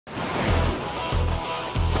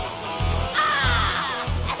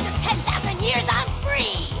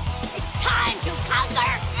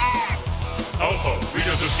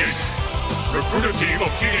game. Recruit a team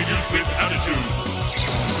of teenagers with attitudes.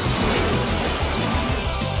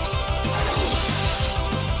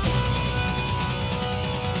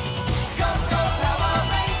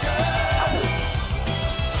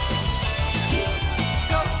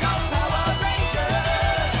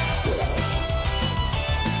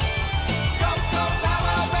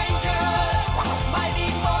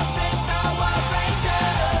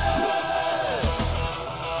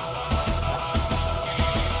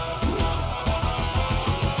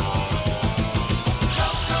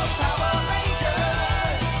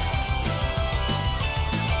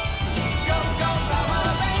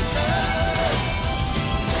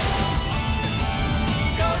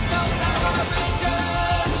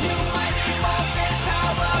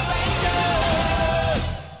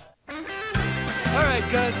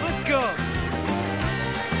 Guys, let's go!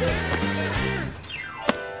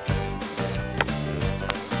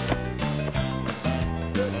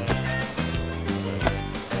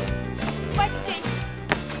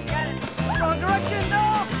 Wrong direction,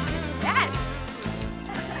 no! Dad!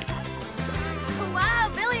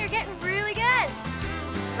 Wow, Billy, you're getting really good.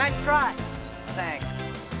 Nice try. Thanks.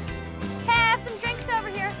 Hey, I have some drinks over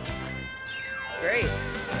here. Great.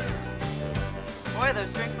 Boy, those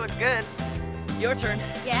drinks look good. Your turn.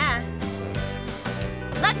 Yeah.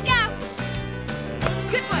 Let's go!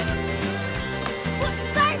 Good one!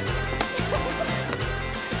 Start!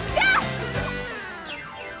 Yeah!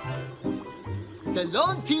 The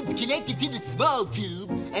long tube's connected to the small tube,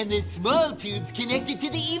 and the small tube's connected to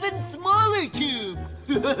the even smaller tube.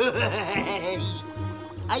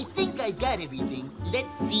 I think I got everything. Let's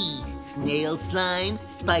see. Snail slime,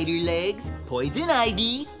 spider legs, poison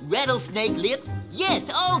ivy, rattlesnake lips. Yes,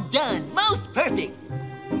 all done. Most perfect.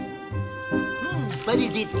 But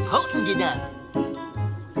is it potent enough?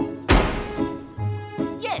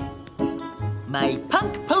 Yes. My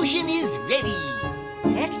punk potion is ready.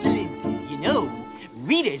 Excellent. You know,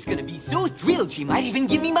 Rita's gonna be so thrilled she might even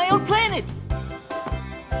give me my own planet.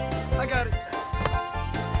 I got it.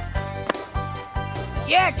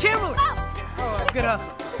 Yeah, Kimberly! Oh, good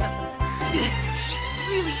hustle. She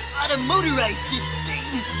really ought to motorize this thing.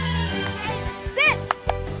 Sit!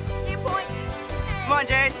 2 points. Come on,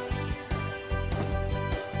 Jade.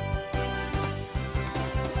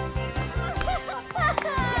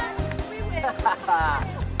 We win.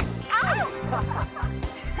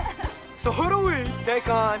 So who do we take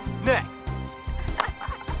on next?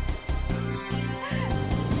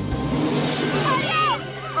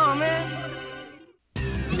 Oh, man.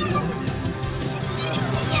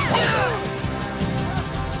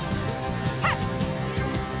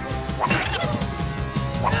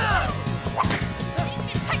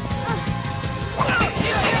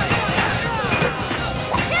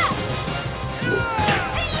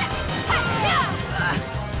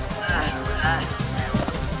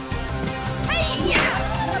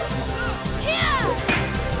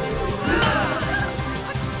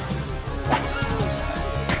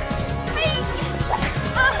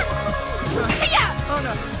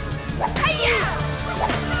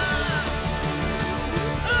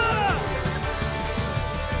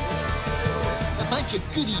 A bunch of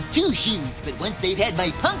goody two-shoes, but once they've had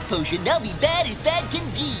my punk potion, they'll be bad as bad can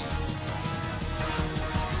be.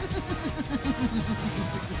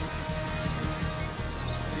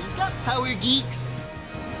 Drink up, power geeks.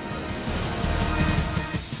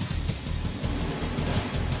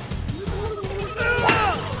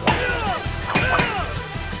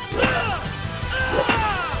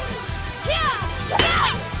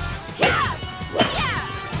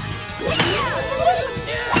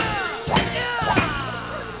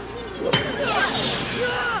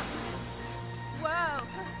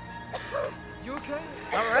 You okay?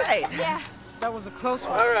 All right. Yeah. That was a close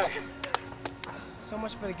one. All right. So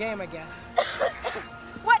much for the game, I guess.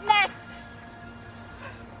 What next?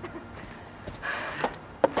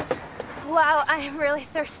 Wow, I am really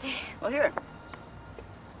thirsty. Well, here.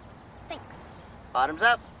 Thanks. Bottoms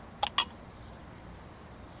up.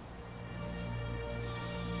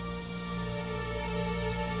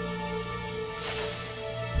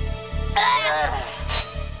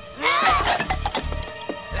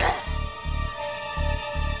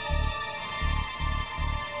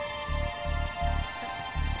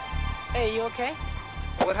 Hey, you okay?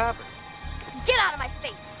 What happened? Get out of my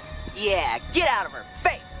face! Yeah, get out of her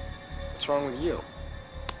face. What's wrong with you?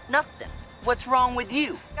 Nothing. What's wrong with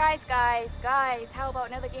you? Guys, how about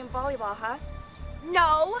another game of volleyball, huh?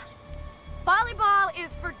 No! Volleyball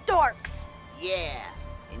is for dorks! Yeah,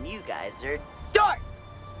 and you guys are dark.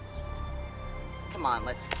 Come on,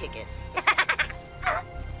 let's kick it.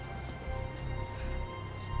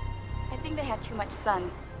 I think they had too much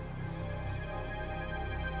sun.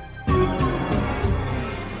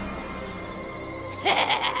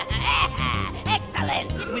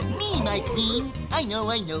 Excellent. With me, my queen. I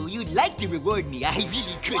know. You'd like to reward me. I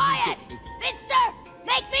really couldn't. Quiet! Finster,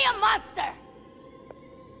 make me a monster.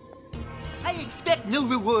 I expect no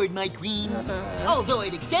reward, my queen. Although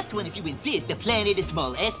I'd accept one if you insist. A planet, a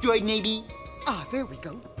small asteroid, maybe. Ah, there we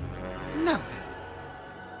go. Now then.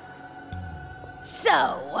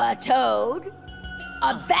 So, a toad?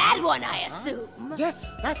 A bad one, I assume. Yes,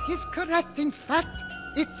 that is correct. In fact,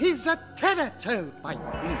 it is a terror toad, my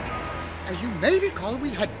queen. As you may recall, we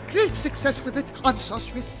had great success with it on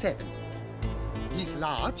Sorceress 7. He's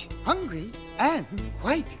large, hungry, and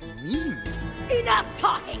quite mean. Enough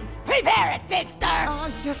talking! Prepare it, Finster! Ah,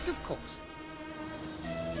 yes, of course.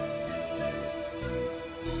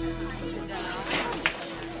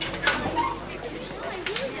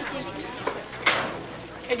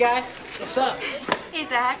 Hey guys, what's up? Hey,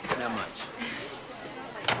 Zach. Not much.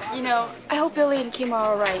 You know, I hope Billy and Kim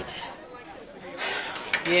are all right.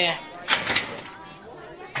 Yeah.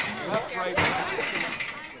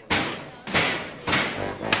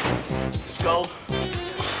 Skull.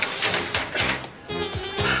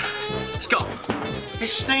 Skull.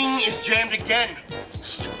 This thing is jammed again.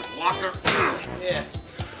 Stupid locker. Yeah,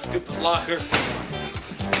 stupid locker.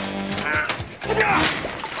 No, hold on.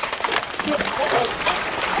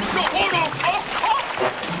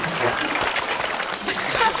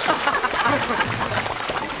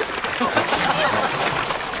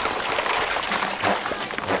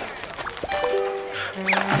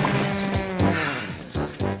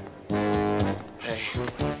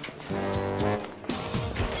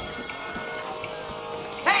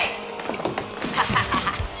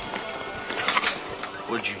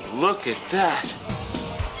 Would you look at that?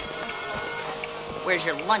 Where's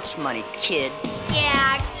your lunch money, kid?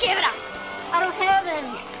 Yeah, give it up. I don't have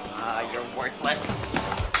any. You're worthless.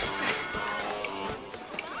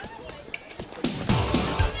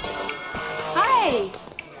 Hi,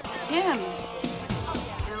 Kim.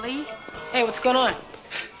 Billy. Hey, what's going on?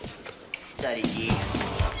 Study geek.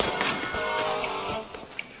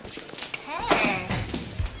 Hey.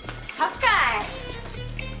 Tough guy.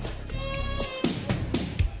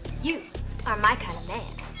 You are my kind of man.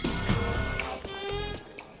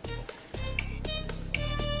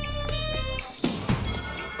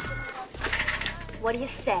 What do you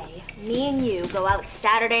say? Me and you go out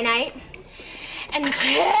Saturday night and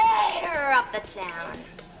tear up the town.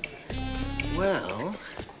 Well...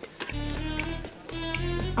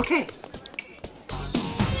 Okay.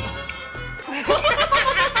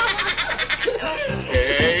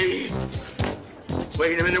 Hey.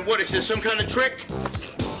 Wait a minute, what is this, some kind of trick?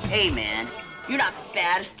 Hey, man, you're not the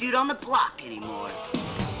baddest dude on the block anymore.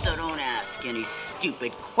 So don't ask any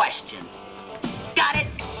stupid questions. Got it?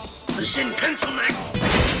 Listen, pencil man.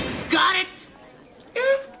 Got it? Yeah,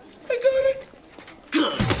 I got it.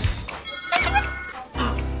 Good.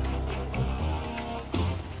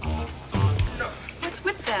 What's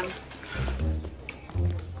with them?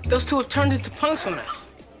 Those two have turned into punks on us.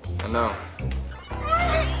 I know.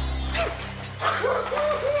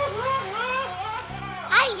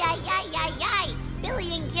 Ay.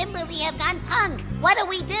 Billy and Kimberly have gone punk. What do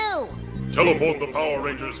we do? Teleport the Power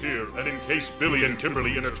Rangers here and encase Billy and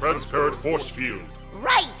Kimberly in a transparent force field.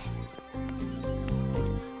 Right.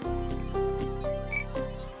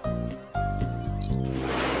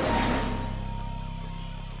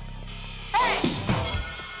 Hey!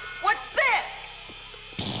 What's this?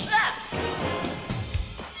 Ah!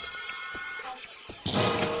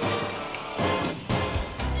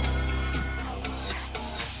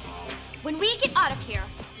 When we get out of here,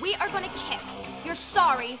 we are gonna kick your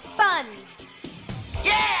sorry buns.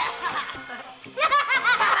 Yeah!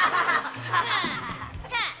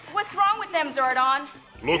 What's wrong with them, Zordon?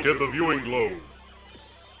 Look at the viewing globe.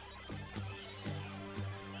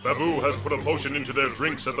 Baboo has put a potion into their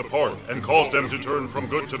drinks at the park and caused them to turn from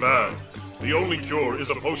good to bad. The only cure is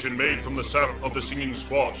a potion made from the sap of the singing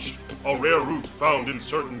squash, a rare root found in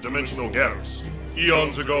certain dimensional gaps.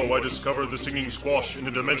 Eons ago, I discovered the singing squash in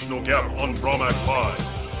a dimensional gap on Brahmak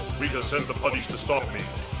 5. Rita sent the putties to stop me.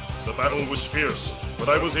 The battle was fierce, but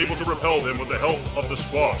I was able to repel them with the help of the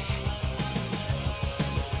squash.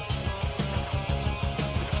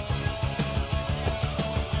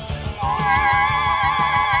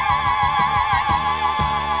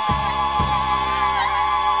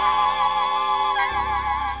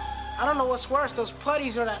 I don't know what's worse, those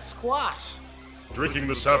putties or that squash. Drinking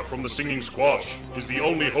the sap from the singing squash is the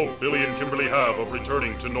only hope Billy and Kimberly have of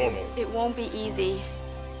returning to normal. It won't be easy.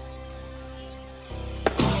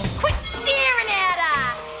 Quit staring at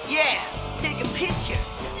us! Yeah, take a picture.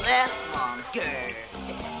 It lasts longer.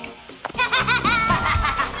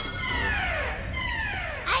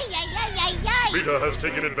 Rita has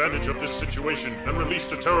taken advantage of this situation and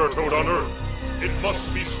released a terror toad on Earth. It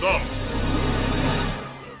must be stopped.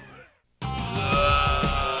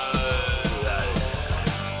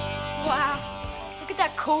 Wow, look at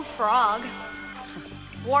that cool frog.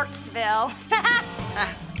 Wartsville.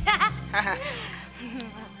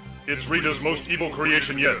 It's Rita's most evil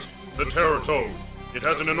creation yet, the terror toad. It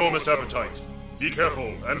has an enormous appetite. Be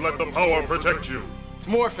careful and let the power protect you. It's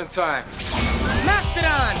Morphin time.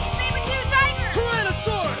 Mastodon! Saber-tooth tiger!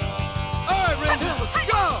 Tyrannosaurus! All right, Randy, let's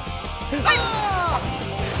go!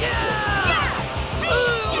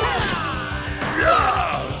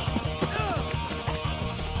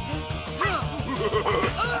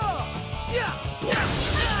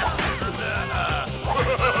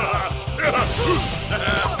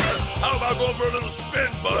 How about going for a little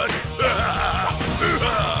spin, bud?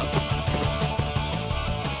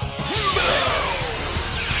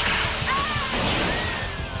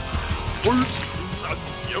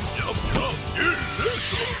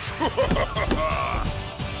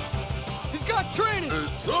 He's got training!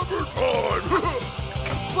 It's summertime!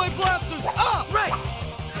 Play blasters! Ah, right!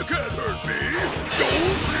 You can't hurt me!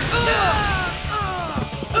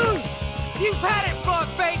 You've had it,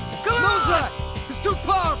 Frogface! Come on! That! It's too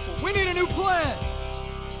powerful! We need a new plan!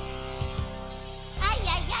 Ay,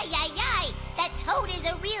 ay, ay, ay, ay! That toad is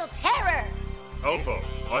a real terror! Alpha,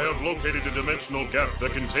 I have located a dimensional gap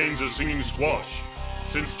that contains a singing squash.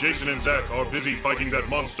 Since Jason and Zack are busy fighting that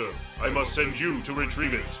monster, I must send you to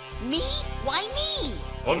retrieve it. Me? Why me?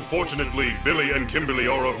 Unfortunately, Billy and Kimberly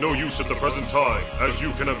are of no use at the present time, as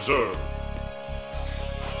you can observe.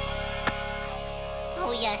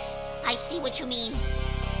 Oh, yes. I see what you mean.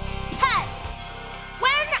 Hey!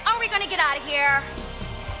 When are we gonna get out of here?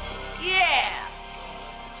 Yeah!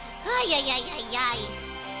 Ay, ay, ay, ay, ay.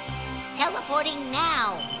 Teleporting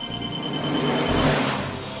now.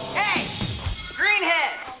 Hey!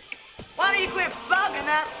 Greenhead! Why don't you quit bugging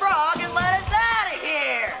that frog and let us out of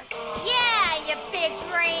here? Yeah, you big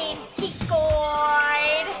green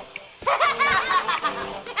geekoid!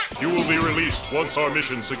 You will be released once our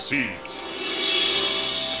mission succeeds.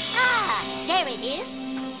 Ah, there it is.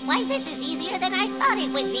 Why, this is easier than I thought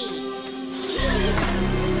it would be.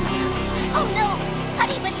 Oh no!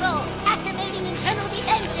 Putty Patrol! Activating internal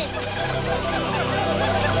defenses!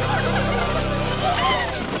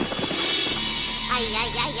 Ay,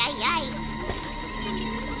 ay, ay, ay, ay!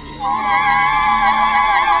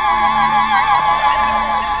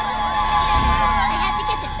 I have to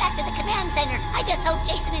get this back to the command center. I just hope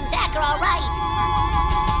Jason and Zack are all right.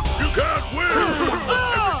 You can't win! Every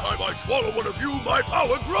time I swallow one of you, my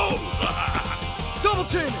power grows! Double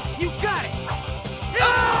team! You got it!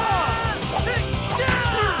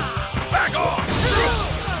 Back off!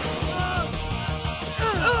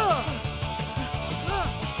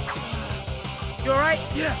 You alright?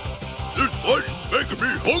 Yeah. This fighting's making me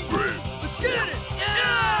hungry! Let's get it!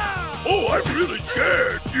 Yeah! Oh, I'm really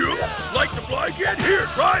scared! You like to fly again? Here,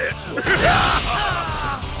 try it!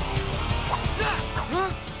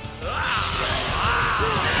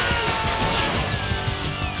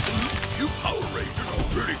 You Power Rangers are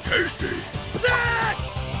pretty tasty! Zack!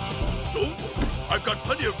 Don't worry, I've got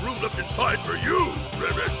plenty of room left inside for you,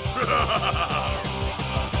 Ribbit!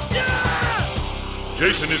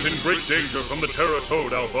 Jason is in great danger from the terror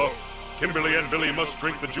toad, Alpha. Kimberly and Billy must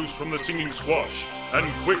drink the juice from the singing squash,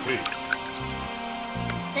 and quickly.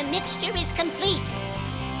 The mixture is complete.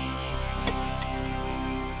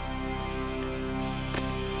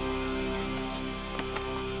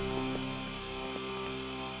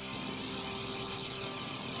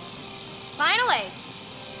 Finally!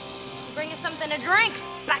 Bring us something to drink,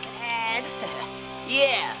 buckethead.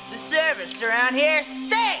 Yeah, the service around here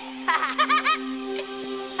stinks!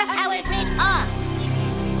 Power grid off.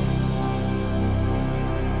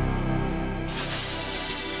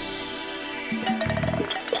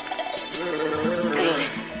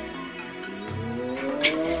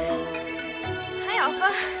 Hi, Alpha.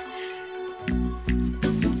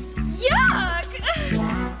 Yuck!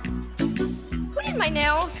 Who did my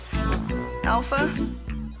nails? Alpha?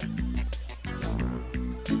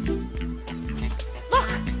 Look!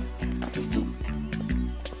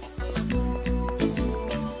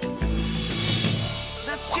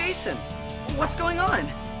 That's Jason. What's going on?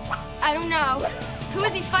 I don't know. Who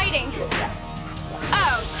is he fighting?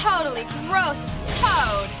 Oh, totally gross. It's a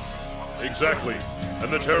toad. Exactly.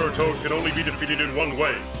 And the terror toad can only be defeated in one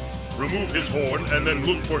way. Remove his horn and then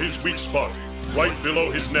look for his weak spot, right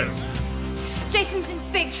below his neck. Jason's in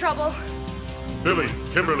big trouble. Billy,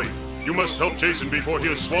 Kimberly, you must help Jason before he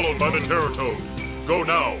is swallowed by the terror toad. Go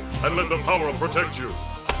now, and let the power protect you.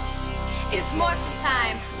 It's Morphin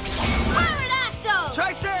time. Powered up!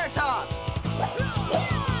 Triceratops!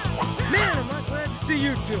 Man, am I glad to see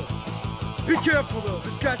you two. Be careful, though.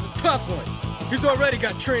 This guy's a tough one. He's already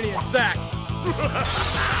got Trini and Zack.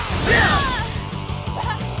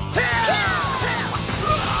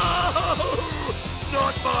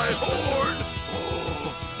 Not my horn!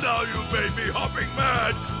 Oh, now you've made me hopping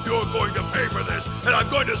mad. You're going to pay for this, and I'm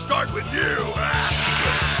going to start with you.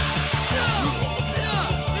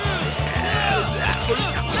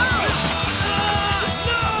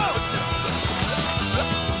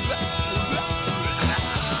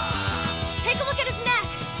 Take a look at his neck.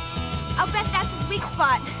 I'll bet that's his weak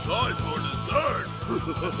spot. Time for dessert.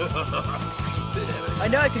 I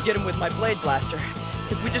know I could get him with my blade blaster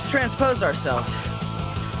if we just transpose ourselves.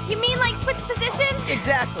 You mean like switch positions?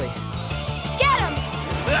 Exactly. Get him!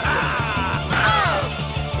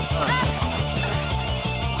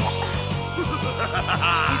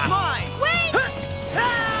 He's mine! Wait!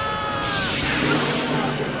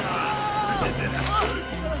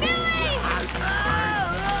 Billy!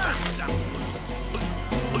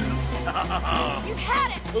 You had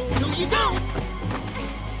it! Oh, no, you don't.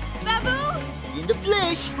 Baboo! In the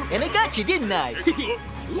flesh. And I got you, didn't I?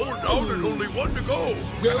 4 down and only 1 to go.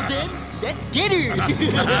 Well then, let's get her.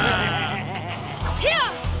 Here!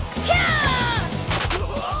 Here!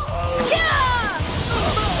 Here!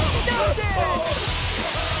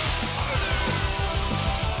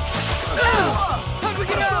 How'd we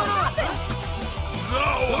get out?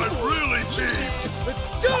 Now I'm really peeved. Let's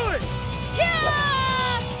do it! Here!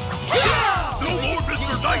 No more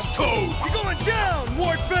Mr. Nice Toad. You're going down,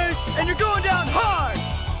 Wartface! And you're going down hard!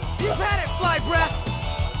 You've had it, Fly Breath!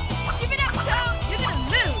 Give it up, Toad! You're gonna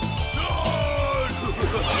lose!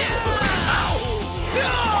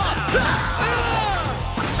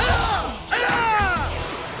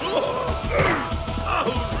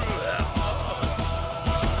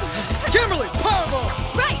 Kimberly, powerball!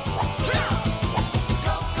 Right!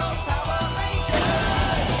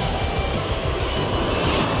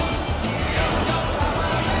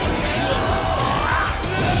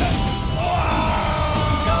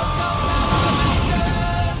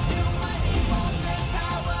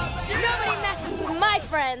 Nobody messes with my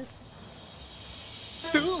friends.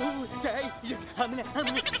 Oh, I'm the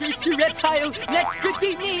reptile. That could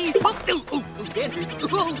be me. Oh, that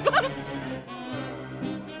hurt.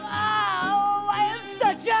 Oh, I have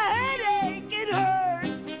such a headache. It hurts.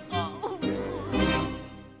 Oh.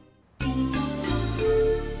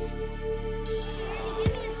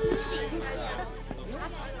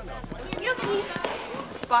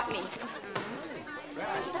 Spot me.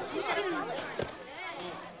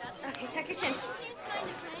 Okay, tuck your chin.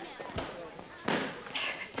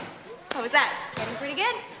 How was that? Getting pretty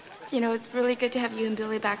good? You know, it's really good to have you and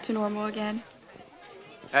Billy back to normal again.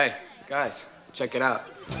 Hey, guys, check it out.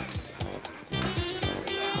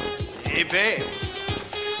 Hey, babe.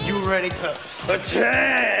 You ready to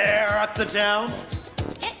tear up the town?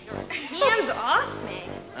 Get your hands off me.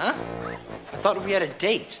 Huh? I thought we had a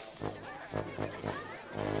date.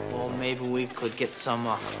 Well, maybe we could get some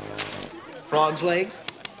frog's legs.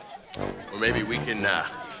 Or maybe we can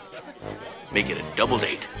make it a double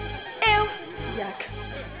date. Ew. Yuck.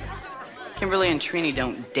 Kimberly and Trini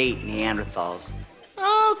don't date Neanderthals.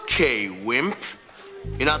 Okay, wimp.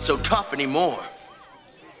 You're not so tough anymore.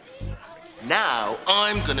 Now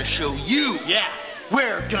I'm gonna show you. Yeah,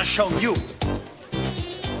 we're gonna show you.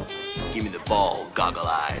 Give me the ball, goggle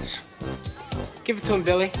eyes. Give it to him,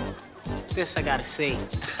 Billy. This I gotta see.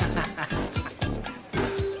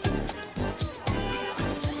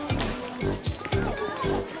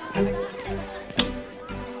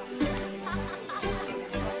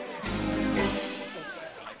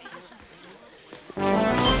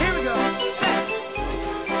 Here we go. Set.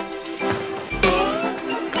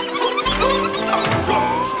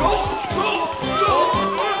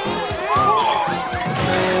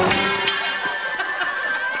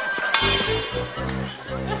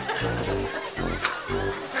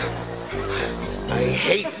 I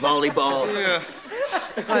hate volleyball. Yeah,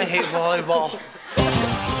 I hate volleyball.